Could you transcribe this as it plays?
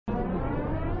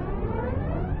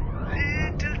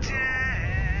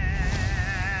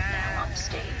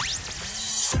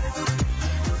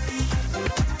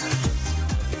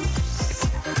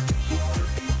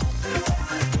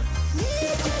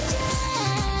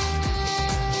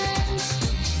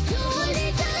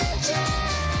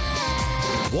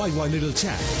YY Little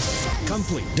Champs,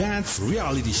 complete dance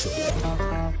reality show.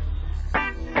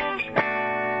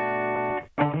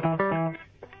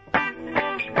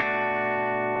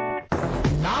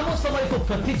 लामो समयको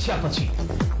प्रतीक्षापछि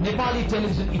Nepali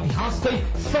television इतिहासकै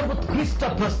सर्वोत्कृष्ट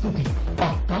प्रस्तुति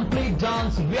a complete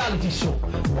dance reality show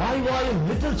YY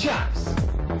Little Champs.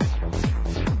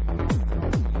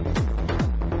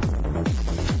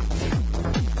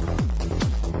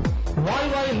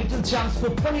 YY Little Champs को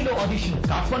पहिलो audition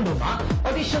काठमाडौँमा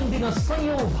अडिसन दिन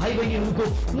सयौं भाइ बहिनीहरूको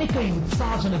निकै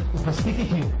उत्साहजनक उपस्थिति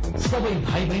थियो। सबै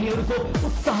भाइ बहिनीहरूको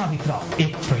उत्साहभित्र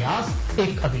एक प्रयास,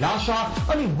 एक अभिलाषा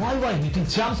अनि YY Little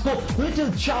Champs को लिटिल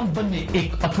च्याम्प बन्ने एक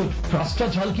अटुट प्रष्ट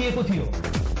झल्किएको थियो।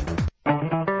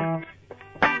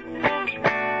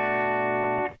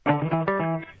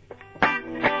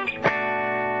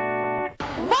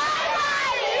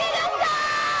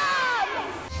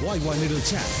 YY Little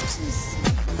Champs.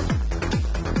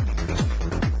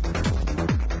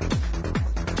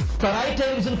 तराई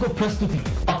टेलिभिजनको प्रस्तुति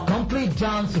a complete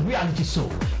dance reality show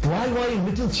YY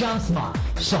Little Champs मा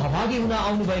सहभागी हुन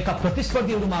आउनुभएका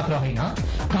प्रतिस्पर्धीहरू मात्र होइन,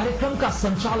 कार्यक्रमका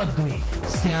सञ्चालक दुई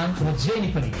श्याम र जेनी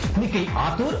पनि निकै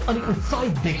आतुर अनि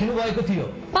उत्साहित देखिनु भएको थियो।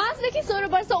 5 देखि 16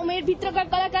 वर्ष उमेर भित्रका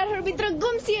कलाकारहरूभित्र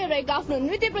गुम्सिरहेको आफ्नो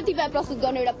नृत्य प्रतिभा प्रस्तुत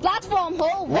गर्ने एउटा प्लेटफर्म हो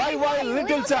YY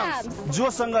Little Champs।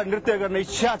 जोसँग नृत्य गर्ने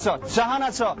इच्छा छ, चाहना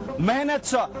छ, मेहनत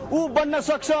छ, ऊ बन्न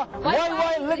सक्छ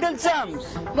YY Little Champs।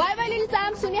 YY Little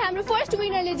Champs हुने हाम्रो फर्स्ट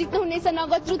विनरले जित्नुहुनेछ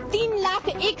नगद रु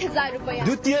 3,01,000 रुपैयाँ।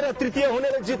 द्वितीय र तृतीय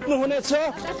हुनेले जित्नुहुनेछ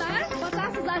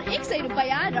 50,100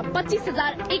 रुपैयाँ र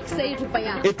 25,100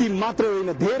 रुपैयाँ। यति मात्र होइन,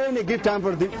 धेरै नै गिफ्ट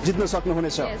ह्याम्पर जित्न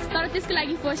सक्नुहुनेछ। तर त्यसको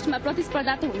लागि फर्स्टमा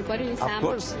प्रतिस्पर्धा त हुनु पर्यो नि साम।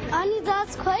 अनि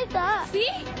जज खोइ त।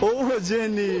 ओहो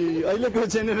जेनी, अहिलेको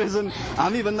जेनेरेसन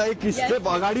हामी भन्दा एक स्टेप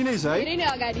अगाडि नै छ है। धेरै नै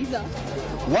अगाडि छ।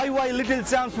 YY Little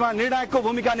Champs मा निर्णायकको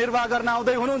भूमिका निर्वाह गर्न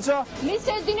आउँदै हुनुहुन्छ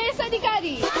मिस्टर दिनेश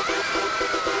अधिकारी,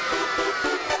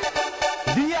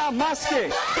 दिया मास्के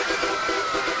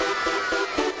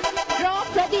र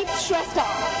प्रदीप श्रेष्ठ।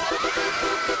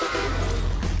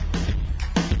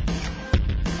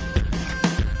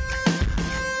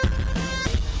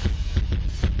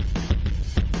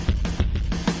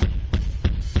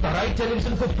 तराई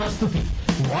टेलिभिजनको प्रस्तुति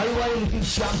YY Little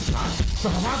Champs मा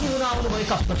सहभागी हुन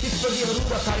आउनुभएका प्रतिस्पर्धीहरू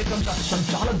र कार्यक्रमका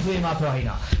सञ्चालक दुवै मात्र होइन,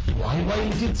 YY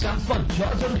Little Champs मा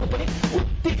जजहरूको पनि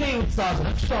उत्तिकै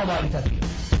उत्साहजनक सहभागिता थियो।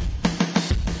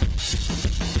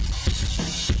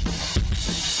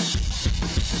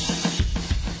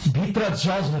 भित्र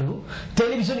जजहरू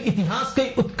टेलिभिजन इतिहासकै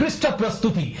उत्कृष्ट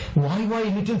प्रस्तुति YY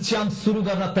Little Champs सुरु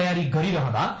गर्न तयारी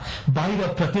गरिरहँदा बाहिर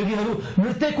प्रतियोगीहरू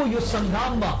नृत्यको यो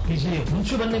संग्राममा विजय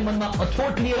हुन्छु भन्ने मनमा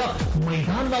अठोट लिएर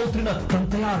मैदानमा उत्रिन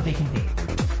तयार देखिन्थे।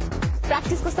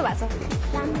 प्र्याक्टिस कस्तो भएको छ?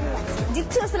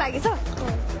 जित्छु जस्तो लागेछ?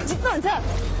 जित्नुहुन्छ?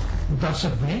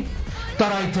 दर्शक भने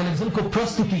तराई टेलिभिजनको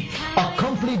प्रस्तुति a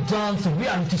complete dance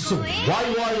reality show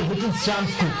YY Little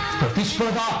Champs को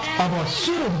प्रतिस्पर्धा अब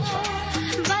सुरु हुन्छ।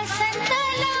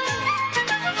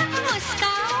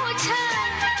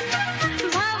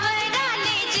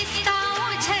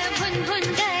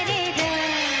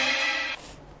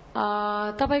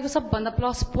 तपाईको सबभन्दा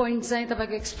प्लस पोइन्ट चाहिँ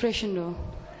तपाईको एक्सप्रेसन हो।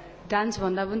 डान्स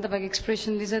भन्दा पनि तपाईको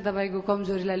एक्सप्रेसनले चाहिँ तपाईको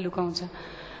कमजोरीलाई लुकाउँछ।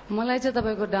 मलाई चाहिँ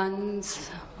तपाईको डान्स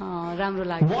राम्रो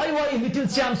लाग्यो। YY Little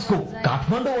Champs को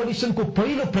काठमाडौँ अडिसनको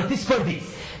पहिलो प्रतिस्पर्धी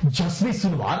जस्मी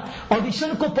सुनवार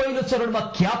अडिसनको पहिलो चरणमा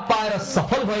क्याप पाएर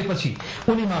सफल भएपछि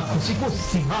उनीमा खुसीको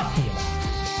सीमा थिएन।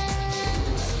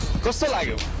 कस्तो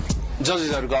लाग्यो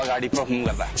जजेसहरुको अगाडि परफर्म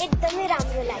गर्दा? एकदमै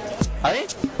राम्रो लाग्यो है।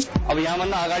 अब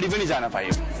यहाँभन्दा अगाडि पनि जान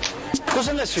पाइयो।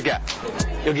 कोसँग सिक्या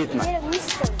यो गीतमा?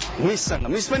 मिससँग।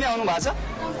 मिस पनि आउनु भएको छ?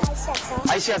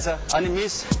 आइसिया छ। अनि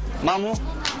मिस मामु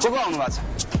को आउनु भएको छ?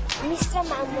 मिस र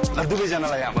मामु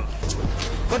दुवैजनालाई यहाँ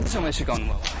कति समय सिकाउनु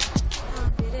भयो?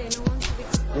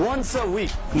 once a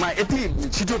week मा यति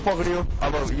छिटो पक्रियो।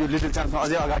 अब यो लिटिल चाम्प्समा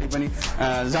अझै अगाडि पनि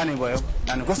जाने भयो।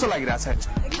 अनि कस्तो लागिरहेछ?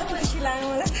 एकदमै खुसी लाग्यो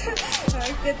मलाई।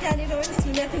 त्यहाँनिर पनि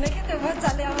सुनेको थिएन कि त्यो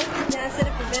बच्चाले अब नाचेर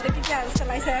घुमेर कि क्या जस्तो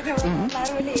लागिसकेको थियो।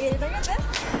 मैले हेरेन क्या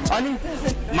त। अनि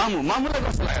मामुलाई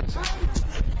कस्तो लागिरहेछ?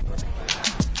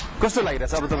 कस्तो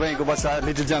लागिरहेछ? अब तपाईँको बच्चा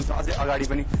लिटिल चाम्प्समा अझै अगाडि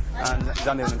पनि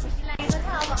जाँदै हुनुहुन्छ।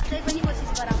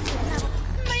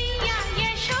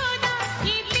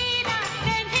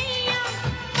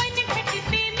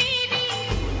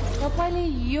 तपाईले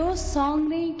यो सङ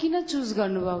नै किन चुज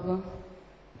गर्नुभएको?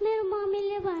 मेरो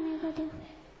मम्मीले भनेको थियो।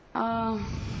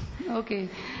 ओके,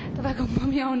 तपाईको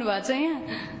मम्मी आउनु भएको छ यहाँ?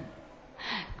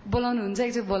 बोलाउनुहुन्छ?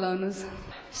 एकचोटि बोलाउनुहोस्।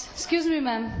 Excuse me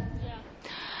ma'am,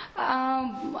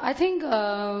 I think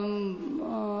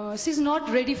she's not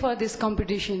ready for this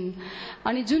competition.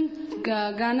 अनि जुन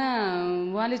गाना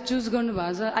उहाँले चुज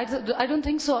गर्नुभएको छ I don't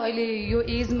think so अहिले यो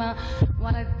एजमा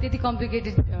उहाँलाई त्यति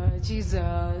कम्प्लिकेटेड चिज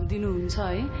दिनुहुन्छ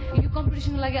है यो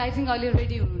कम्पिटिसनको लागि I think अहिले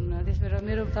रेडी हुनुहुन्न त्यसबाट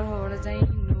मेरो तर्फबाट चाहिँ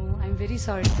no I am very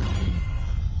sorry.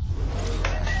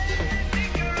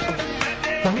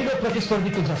 पहिलो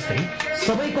प्रतिस्पर्धीको जस्तै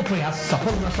सबैको प्रयास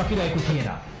सफल हुन सकिरहेको थिएन.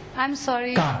 I'm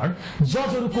sorry. कारण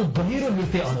जजहरूको गहिरो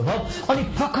नृत्य अनुभव अनि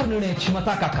प्रखर निर्णय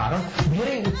क्षमताका कारण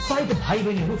धेरै उत्साहित भाइ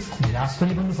बहिनीहरू निराश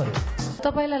पनि बन्नु पर्यो.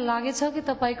 तपाईलाई लागेछ कि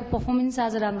तपाईको परफर्मेन्स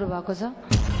आज राम्रो भएको छ?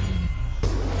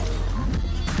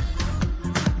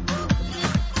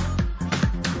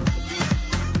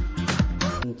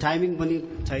 टाइमिङ पनि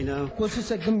छैन.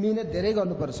 कोसिस एकदम मिहिनेत धेरै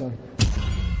गर्नुपर्छ.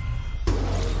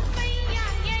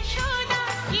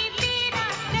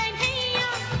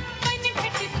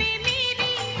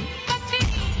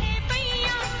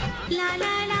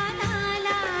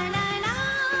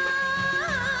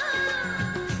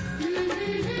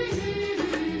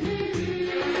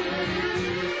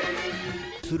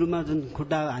 सुरुमा जुन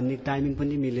खुट्टा हान्ने टाइमिङ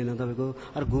पनि मिलेन तपाईको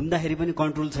अरू घुम्दाखेरि पनि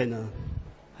कन्ट्रोल छैन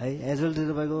है एज वेल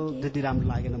तपाईको त्यति राम्रो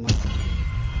लागेन मलाई.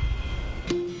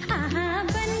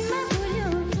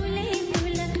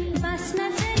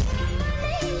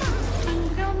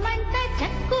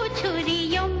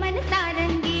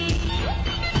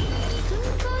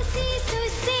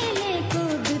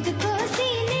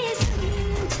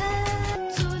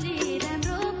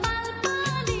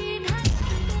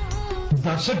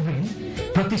 दर्शकवृन्द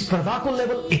प्रतिस्पर्धाको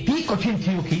लेभल यति कठिन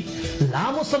थियो कि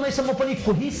लामो समयसम्म पनि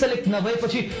कोही सेलेक्ट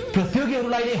नभएपछि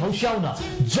प्रतियोगीहरूलाई नै हौस्याउन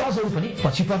जजहरू पनि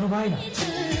पछि पर्नु भएन.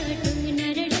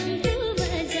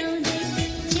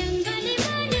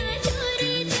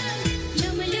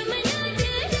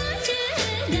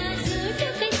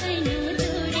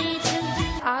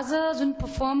 आज जुन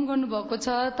परफर्म गर्नुभएको छ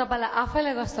तपाईलाई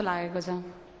आफैलाई कस्तो लागेको छ?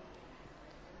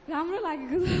 राम्रो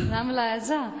लागेको छ. राम्रो लागेको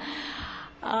छ.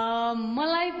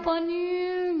 मलाई पनि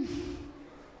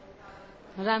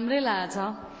राम्रै लागेछ.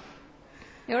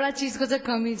 एउटा चिजको चाहिँ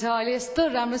कमी छ अहिले यस्तो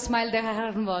राम्रो स्माइल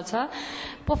देखाइराख्नु भएको छ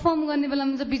परफर्म गर्ने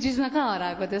बेलामा चाहिँ बिचमा कहाँ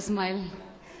हराएको त्यो स्माइल.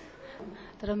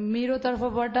 तर मेरो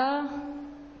तर्फबाट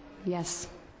यस.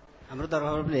 हाम्रो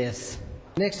तर्फबाट पनि यस.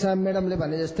 नेक्स्ट टाइम म्याडमले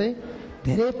भने जस्तै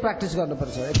धेरै प्र्याक्टिस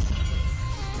गर्नुपर्छ.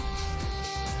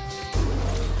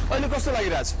 अहिले कस्तो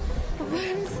लागिरहेछ?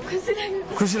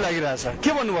 खुसी लागिरहेछ.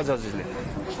 के भन्नुभयो जजले?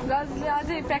 जजले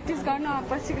अझै प्र्याक्टिस गर्नु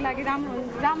पछिको लागि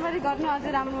राम्ररी गर्नु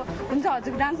अझै राम्रो हुन्छ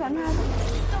हजुर डान्स गर्नु.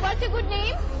 What's your good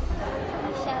name?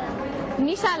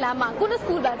 Nisha लामा. कुन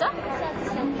स्कुलबाट?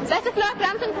 Best of luck.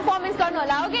 राम्रो परफर्मेन्स गर्नु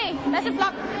होला. Okay best of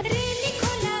lock.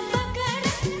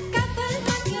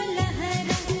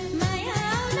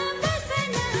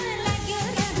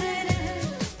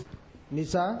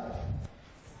 Nisha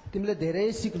तिमीले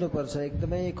धेरै सिक्नुपर्छ.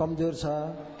 एकदमै कमजोर छ.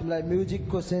 तिमीलाई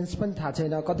म्युजिकको सेन्स पनि थाहा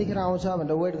छैन. कतिखेर आउँछ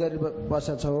भनेर वेट गरी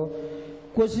बसेछौ.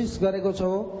 कोसिस गरेको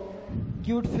छौ.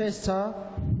 क्युट फेस छ.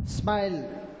 स्माइल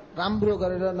राम्रो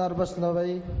गरेर नर्भस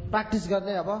नभई प्र्याक्टिस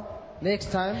गर्ने. अब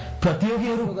नेक्स्ट टाइम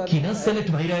प्रतियोगीहरू किन सेलेक्ट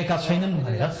भइरहेका छैनन्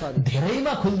भनेर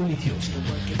धेरैमा खुल्दुली थियो.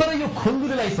 तर यो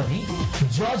खुल्दुलीलाई पनि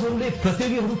जजहरूले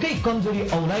प्रतियोगीहरूकै कमजोरी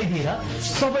औलाइदिएर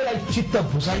सबैलाई चित्त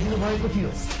बुझाइदिनु भएको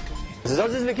थियो.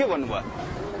 जजेसले के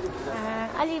भन्नुभयो?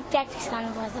 अलि प्र्याक्टिस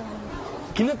गर्नुपर्छ.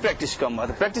 किन प्र्याक्टिस कम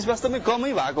भयो? प्र्याक्टिस वास्तवमै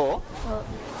कमै भएको हो.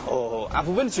 ओहो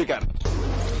आफू पनि स्वीकार.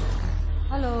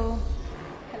 Hello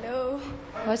hello.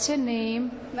 What's your name?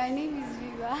 My name is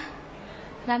Viva.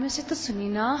 राम्रोसित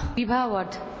सुनिन. विभा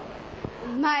वाट?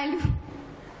 मायालु.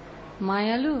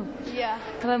 मायालु? या.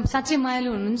 तपाईँ साँच्चै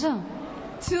मायालु हुनुहुन्छ?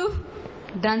 छु.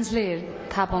 डान्सले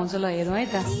थाहा पाउँछ. ल हेरौँ है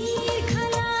त.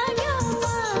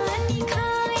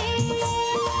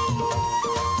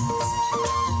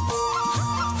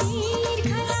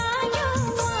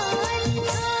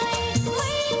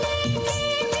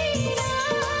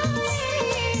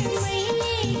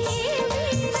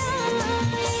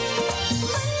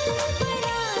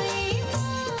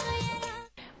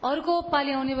 अर्को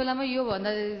पालि आउने बेलामा यो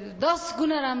भन्दा 10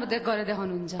 गुणा राम्रो गरेर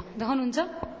देखाउनुहुन्छ?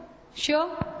 Sure?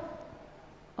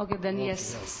 Okay then yes.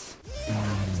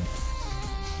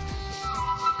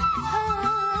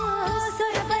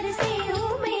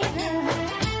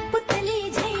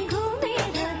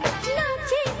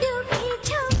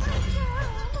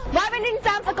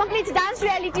 It's a complete dance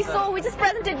reality show which is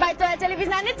presented by Toya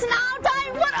Television, and it's now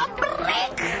time for a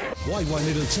break. Why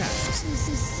Little Chats?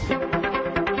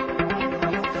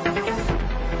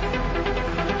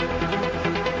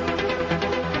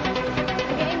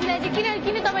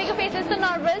 किन तपाईको फेस यस्तो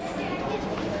नर्भस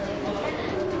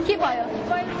के भयो?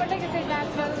 पहिलोपटक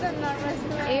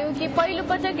ए ओके पहिलो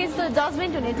पटक यस्तो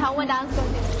जजमेन्ट हुने ठाउँमा डान्स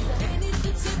गर्ने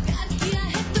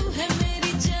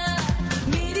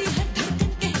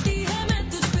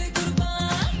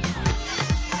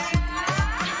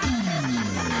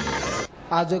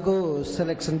आजको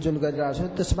सेलेक्सन जुन गरिरहेको छौ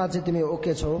त्यसमा चाहिँ तिमी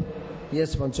ओके छौ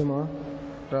यस भन्छु म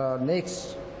र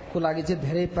नेक्स्टको लागि चाहिँ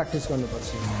धेरै प्र्याक्टिस गर्नुपर्छ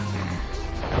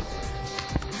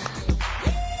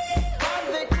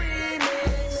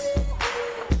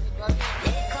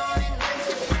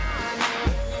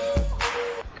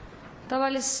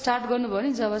तपाईँले स्टार्ट गर्नुभयो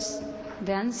नि जब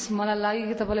डान्स मलाई लाग्यो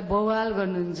कि तपाईँले बवाल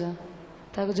गर्नुहुन्छ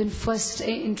तपाईँको जुन first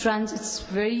entrance it's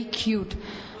very cute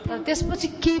तर त्यसपछि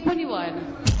केही पनि भएन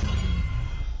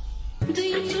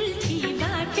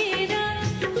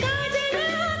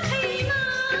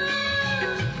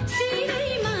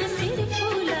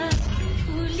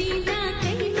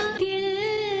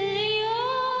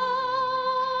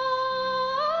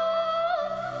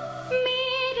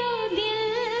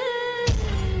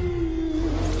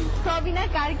प्रवीणा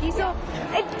कार्की सो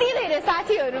यति धेरै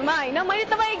साथीहरूमा होइन मैले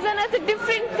तपाईँ एकजना चाहिँ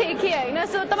डिफ्रेन्ट देखेँ होइन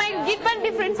सो तपाईँको गीत पनि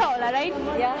डिफ्रेन्ट छ होला राइट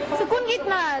सो कुन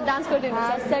गीतमा डान्स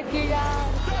गरिदिनुहुन्छ सकिरा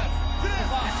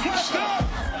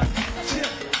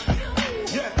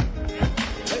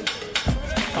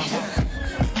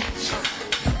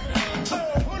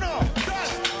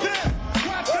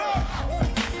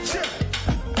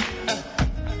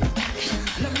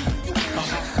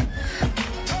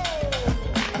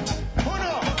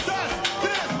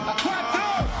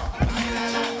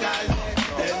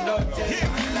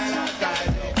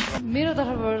मेरो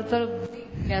तर्फबाट त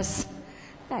यस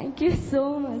थ्याङ्क यू सो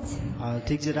मच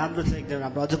ठिक छ राम्रो छ एकदम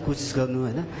राम्रो अझ कोसिस गर्नु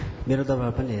होइन मेरो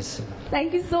तर्फबाट पनि यस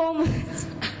thank you so much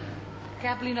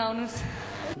cap लिन आउनुहोस्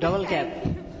double cap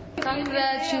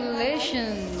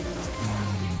congratulations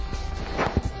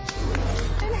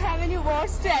I don't have any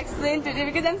words to explain today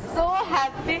because I'm so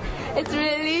happy. It's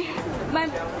really my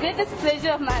greatest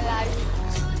pleasure of my life.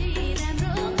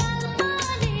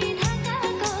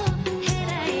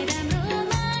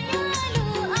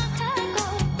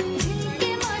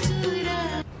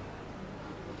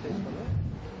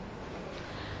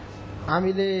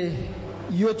 हामीले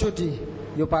यो चोटि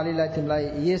यो पालीलाई तिमीलाई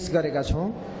यस गरेका छौँ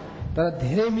तर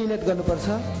धेरै मिहिनेत गर्नुपर्छ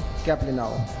क्याप लिन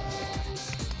आऊ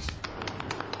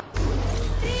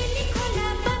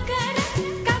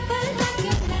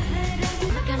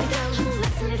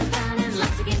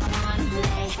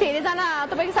धेरैजना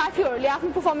तपाईँको साथीहरूले आफ्नो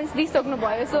पर्फर्मेन्स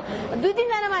दिइसक्नुभयो सो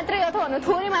 2-3 जना मात्रै अथवा भन्नु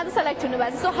थोरै मात्र सेलेक्ट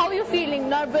हुनुभएको छ so how you feeling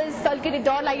nervous अलिकति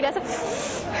डर लागिरहेछ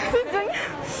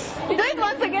do it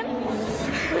once again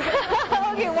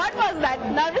Okay, what was that?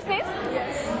 Nervousness?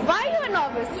 Yes. Why you were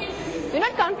nervous? You're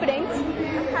not confident.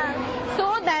 So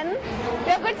then,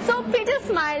 you have got so pretty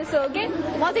smile. So okay,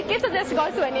 म चाहिँ के suggest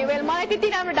गर्छु भने well मलाई त्यति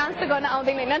राम्रो डान्स त गर्न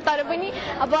आउँदैन हैन तर पनि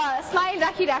अब स्माइल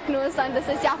राखिराख्नुहोस् अनि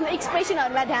त्यसपछि आफ्नो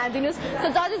एक्सप्रेसनहरुमा ध्यान दिनुहोस् सो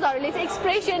जजेसहरुले चाहिँ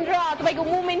एक्सप्रेसन र तपाईको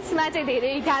मुभमेन्ट्समा चाहिँ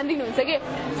धेरै ध्यान दिनुहुन्छ के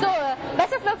so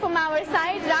best of lock from our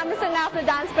side राम्रोसँग आफ्नो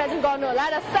डान्स प्रेजेन्ट गर्नु होला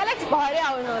र सेलेक्ट भएरै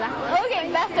आउनु होला ओके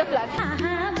बेस्ट अफ लक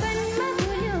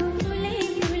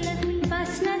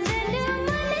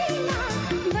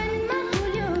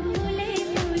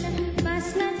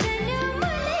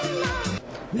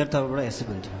मेरो तर्फबाट यसै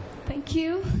भन्छ थ्याङ्क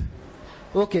यू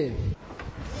ओके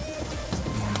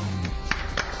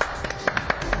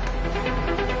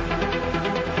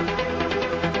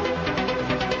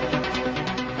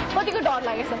कतिको डर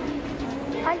लागेछ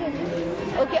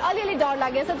ओके अलिअलि डर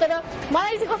लागेछ तर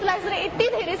मलाई चाहिँ कस्तो लाग्छ यति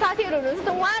धेरै साथीहरू हुनुहुन्छ त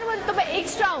उहाँहरूमा तपाईँ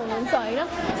एक्स्ट्रा हुनुहुन्छ होइन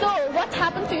so what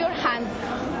happen to your hand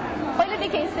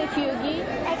पहिलेदेखि यस्तै थियो कि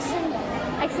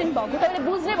एक्सिडेन्ट भएको तपाईँले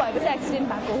बुझ्नै भएपछि एक्सिडेन्ट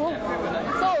भएको हो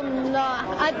सो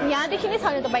यहाँदेखि नै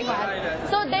छैन तपाईँको हात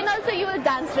so then also you will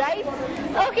dance right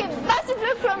okay best of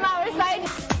lock from our side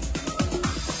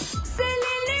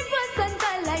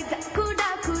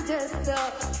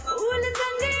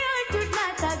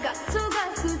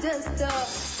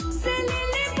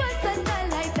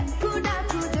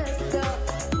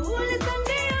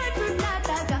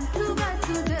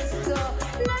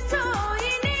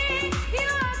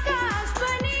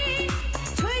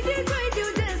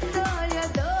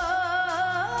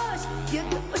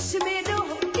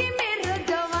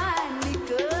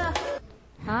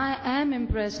I am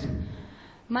impressed.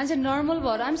 मान्छे नर्मल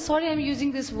भएर I'm sorry I'm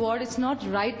using this word it's not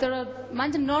right तर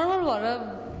मान्छे नर्मल भएर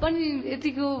पनि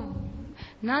यतिको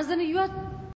नाच्दैन यु आर